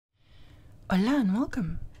Hola and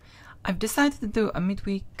welcome. I've decided to do a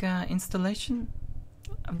midweek installation.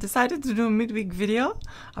 I've decided to do a midweek video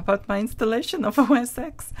about my installation of OS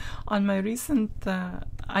X on my recent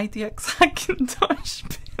ITX Hackintosh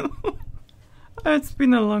build. It's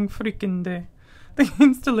been a long freaking day. The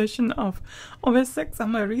installation of OS X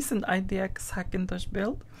on my recent ITX Hackintosh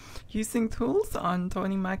build using tools on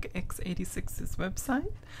Tony Mac x86's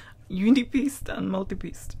website, Multibeast and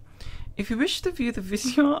Multibeast. If you wish to view the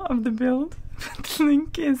video of the build, the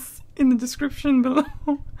link is in the description below,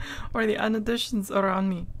 or the annotations around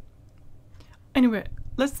me. Anyway,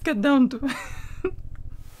 let's get down to it.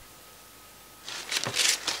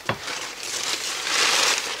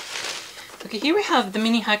 Okay, here we have the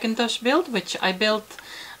mini Hackintosh build, which I built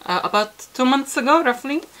about 2 months ago,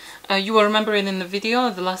 roughly. You will remember it in the video,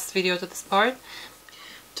 the last video to this part.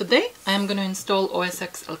 Today, I am going to install OS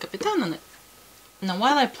X El Capitan on it. Now,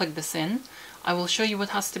 while I plug this in, I will show you what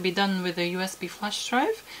has to be done with the USB flash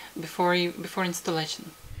drive before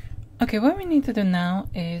installation. Okay, what we need to do now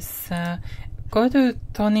is go to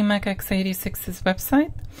Tony Mac x86's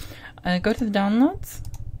website, go to the downloads,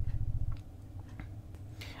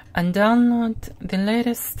 and download the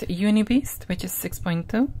latest Multibeast, which is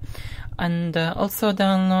 6.2, and also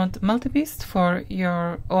download Multibeast for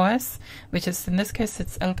your OS, which is, in this case,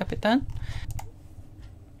 it's El Capitan.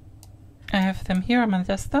 I have them here on my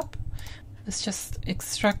desktop. Let's just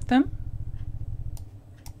extract them.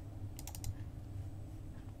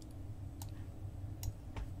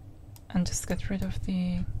 And just get rid of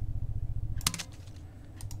the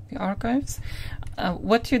archives.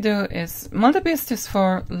 What you do is, Multibeast is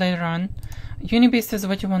for later on. Multibeast is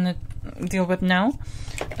what you want to deal with now.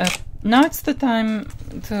 Now it's the time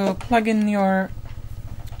to plug in your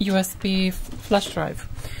USB flash drive.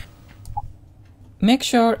 Make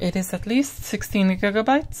sure it is at least 16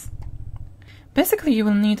 gigabytes. Basically, you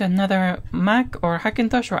will need another Mac or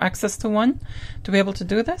Hackintosh or access to one to be able to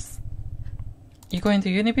do this. You go into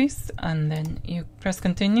Multibeast and then you press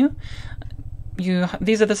continue.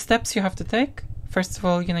 These are the steps you have to take. First of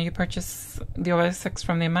all, you purchase the OS X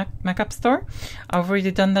from the Mac App Store. I've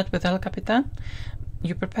already done that with El Capitan.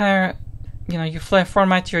 You prepare, you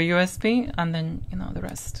format your USB, and then, the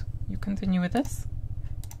rest. You continue with this.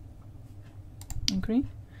 Agree.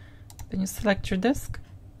 Then you select your disk.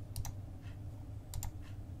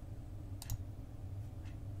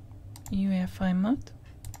 UEFI mode.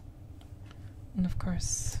 And of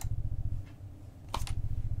course,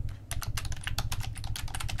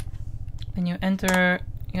 then you enter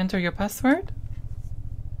your password,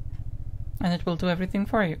 and it will do everything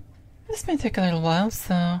for you. This may take a little while,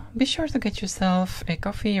 so be sure to get yourself a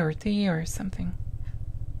coffee or tea or something.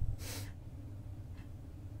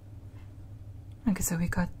 Okay, so we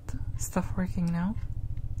got stuff working now.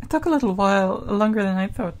 It took a little while, longer than I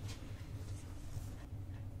thought.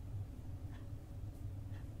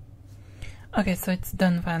 Okay, so it's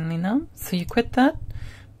done finally now. So you quit that,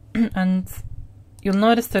 and you'll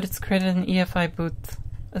notice that it's created an EFI boot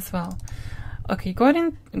as well. Okay, go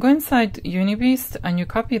inside Multibeast and you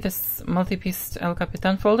copy this Multibeast El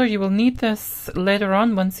Capitan folder. You will need this later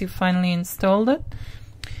on once you've finally installed it.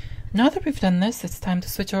 Now that we've done this, it's time to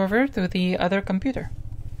switch over to the other computer.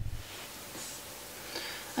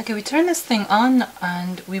 Okay, we turn this thing on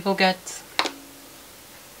and we will get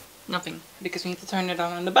nothing because we need to turn it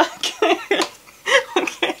on the back.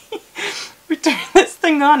 Okay, we turn this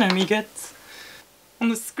thing on and we get on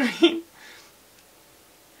the screen.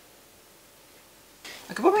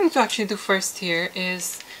 Okay, what we need to actually do first here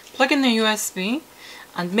is plug in the USB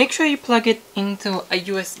and make sure you plug it into a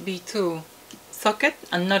USB 2 socket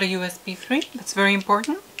and not a USB 3. That's very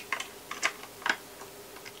important.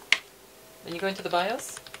 Then you go into the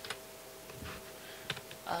BIOS.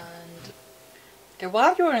 And okay,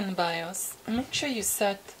 while you're in the BIOS, make sure you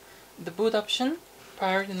set the boot option,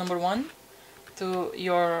 priority number 1, to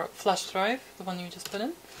your flash drive, the one you just put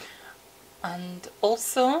in. And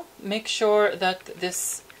also make sure that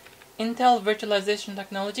this Intel Virtualization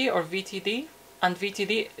Technology, or VTD, and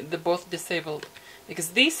VTD, they're both disabled. Because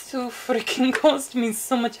these two freaking caused me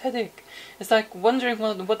so much headache. It's like wondering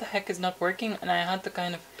what the heck is not working, and I had to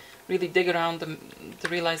kind of really dig around them to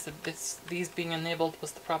realize that these being enabled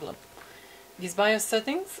was the problem. These BIOS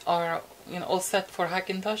settings are all set for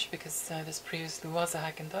Hackintosh because this previously was a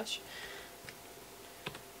Hackintosh.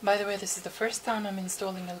 By the way, this is the first time I'm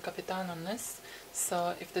installing El Capitan on this,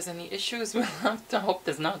 so if there's any issues, we'll have to, I hope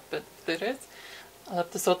there's not, but if there is, I'll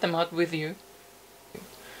have to sort them out with you.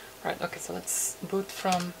 Right, okay, so let's boot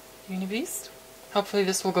from Multibeast. Hopefully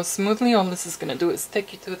this will go smoothly. All this is going to do is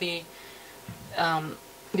take you to the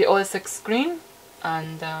OS X screen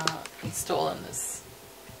and install on this.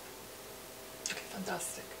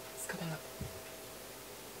 Fantastic. It's coming up.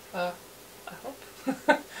 I hope.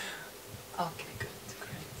 Okay, good,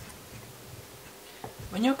 great.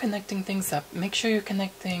 When you're connecting things up, make sure you're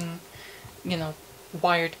connecting, you know,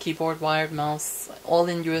 wired keyboard, wired mouse, all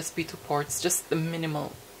in USB 2 ports, just the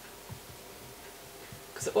minimal.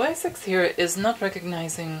 Because OS X here is not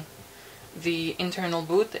recognizing the internal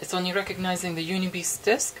boot, it's only recognizing the Unibeast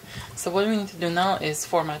disk. So what we need to do now is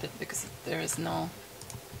format it, because there is no...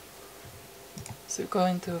 So we go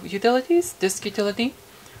into utilities, disk utility,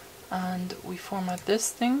 and we format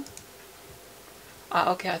this thing.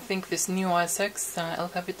 Okay, I think this new OS X El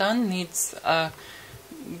Capitan needs a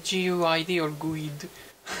GUID or GUID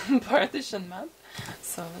partition map.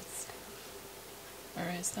 So let's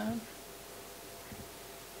erase that.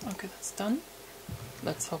 Okay, that's done.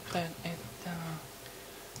 Let's hope that it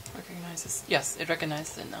recognizes. Yes, it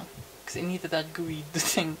recognizes it now, because it needed that GUID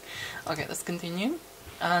thing. Okay, let's continue,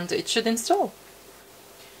 and it should install.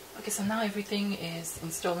 Okay, so now everything is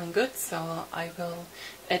installing good, so I will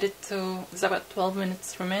edit to, there's about 12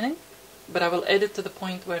 minutes remaining, but I will edit to the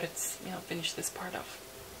point where it's, you know, finish this part off.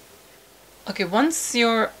 Okay, once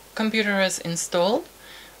your computer is installed,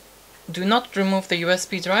 do not remove the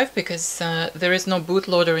USB drive, because there is no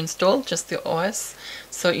bootloader installed, just the OS.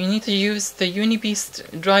 So you need to use the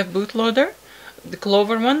Unibeast drive bootloader, the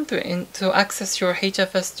Clover one, to access your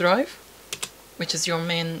HFS drive, which is your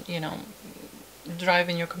main, you know, drive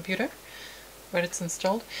in your computer where it's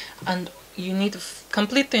installed. And you need to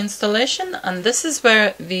complete the installation, and this is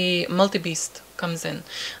where the Multibeast comes in.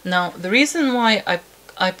 Now, the reason why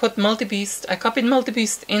I put Multibeast, I copied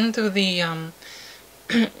Multibeast into the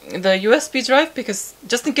the USB drive, because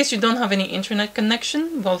just in case you don't have any internet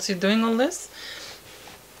connection whilst you're doing all this,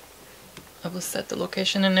 I will set the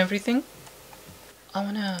location and everything. I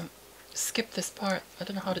wanna skip this part. I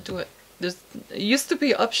don't know how to do it. There used to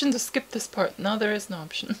be an option to skip this part. Now there is no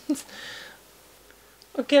option.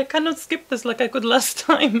 Okay, I cannot skip this like I could last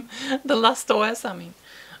time. The last OS, I mean.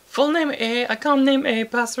 Full name A, account name A,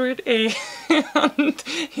 password A, and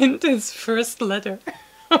hint is first letter.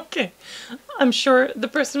 Okay, I'm sure the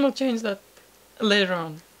person will change that later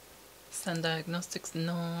on. Send diagnostics,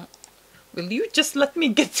 no. Will you just let me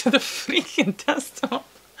get to the freaking desktop?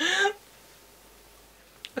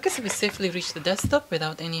 Okay, so we safely reached the desktop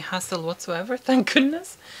without any hassle whatsoever, thank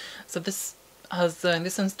goodness. So this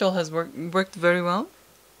install has worked very well.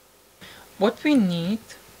 What we need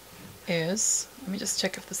is, let me just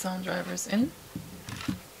check if the sound driver is in.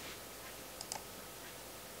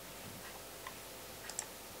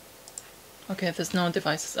 Okay, there's no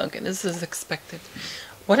devices. Okay, this is expected.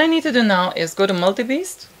 What I need to do now is go to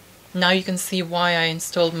Multibeast. Now you can see why I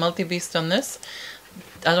installed Multibeast on this.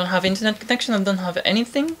 I don't have internet connection, I don't have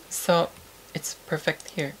anything, so it's perfect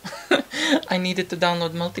here. I needed to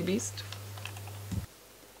download Multibeast.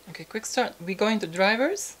 Okay, quick start. We go into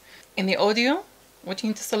drivers. In the audio, what you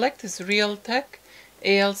need to select is Realtek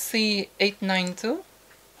ALC892.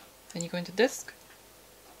 Then you go into disk.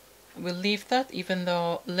 We'll leave that, even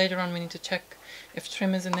though later on we need to check if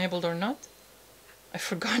trim is enabled or not. I've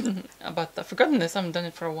forgotten about that. I've forgotten this, I haven't done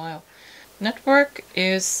it for a while. Network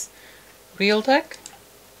is Realtek.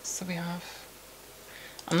 So we have,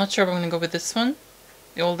 I'm not sure if I'm going to go with this one.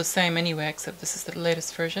 They're all the same anyway, except this is the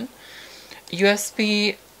latest version.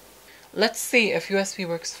 USB, let's see if USB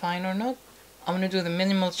works fine or not. I'm going to do the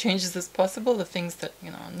minimal changes as possible, the things that, you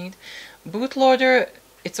know, I need. Bootloader,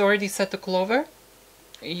 it's already set to Clover.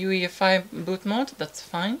 UEFI boot mode, that's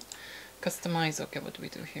fine. Customize, okay, what do we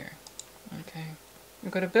do here? Okay, we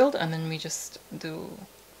go to build, and then we just do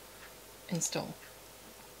install.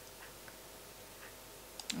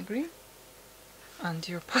 Agree, and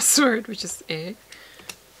your password, which is A.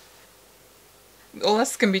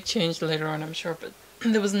 OS can be changed later on, I'm sure, but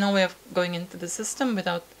there was no way of going into the system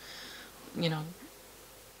without, you know,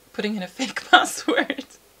 putting in a fake password.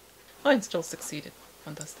 Oh, install succeeded.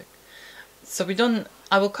 Fantastic. So we don't,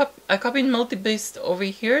 I copied Multibeast over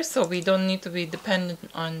here, so we don't need to be dependent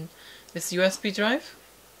on this USB drive.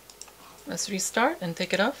 Let's restart and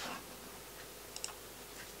take it off.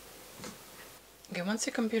 Okay, once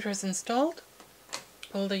your computer is installed,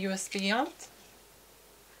 pull the USB out.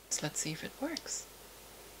 So let's see if it works.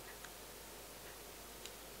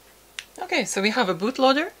 Okay, so we have a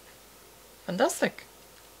bootloader. Fantastic.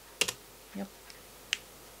 Yep.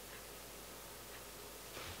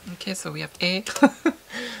 Okay, so we have A.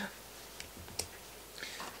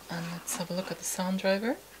 And let's have a look at the sound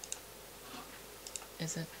driver.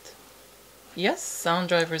 Is it? Yes, sound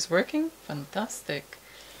driver is working. Fantastic.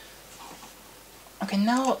 Okay,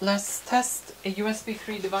 now let's test a USB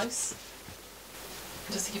 3 device.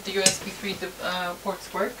 Just see if the USB 3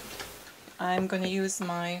 ports work. I'm gonna use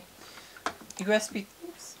my USB.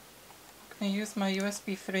 Oops, I'm gonna use my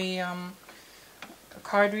USB 3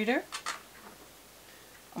 card reader.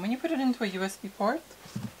 And when you put it into a USB port,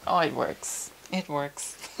 oh, it works. It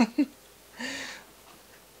works.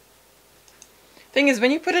 Thing is, when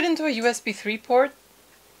you put it into a USB 3 port,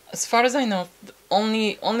 as far as I know,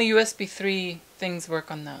 only USB 3 things work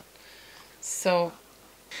on that. So,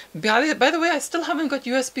 by the way, I still haven't got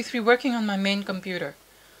USB 3 working on my main computer.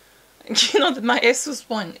 You know, my Asus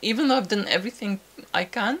One, even though I've done everything I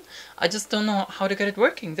can, I just don't know how to get it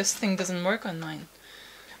working. This thing doesn't work on mine.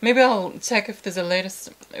 Maybe I'll check if there's a latest,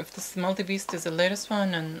 if this Multibeast is the latest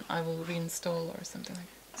one, and I will reinstall or something like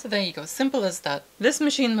that. So there you go, simple as that. This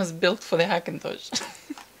machine was built for the Hackintosh.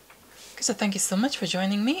 So thank you so much for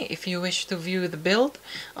joining me. If you wish to view the build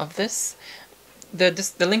of this, the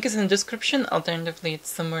link is in the description. Alternatively, it's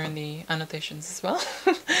somewhere in the annotations as well.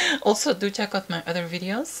 Also, do check out my other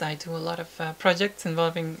videos. I do a lot of projects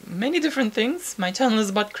involving many different things. My channel is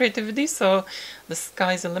about creativity, so the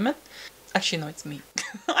sky's the limit. Actually, no, it's me.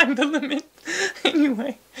 I'm the limit.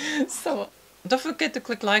 Anyway, so don't forget to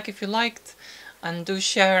click like if you liked, and do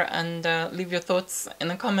share and leave your thoughts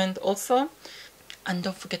in a comment also. And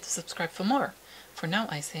don't forget to subscribe for more. For now,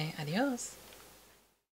 I say adios.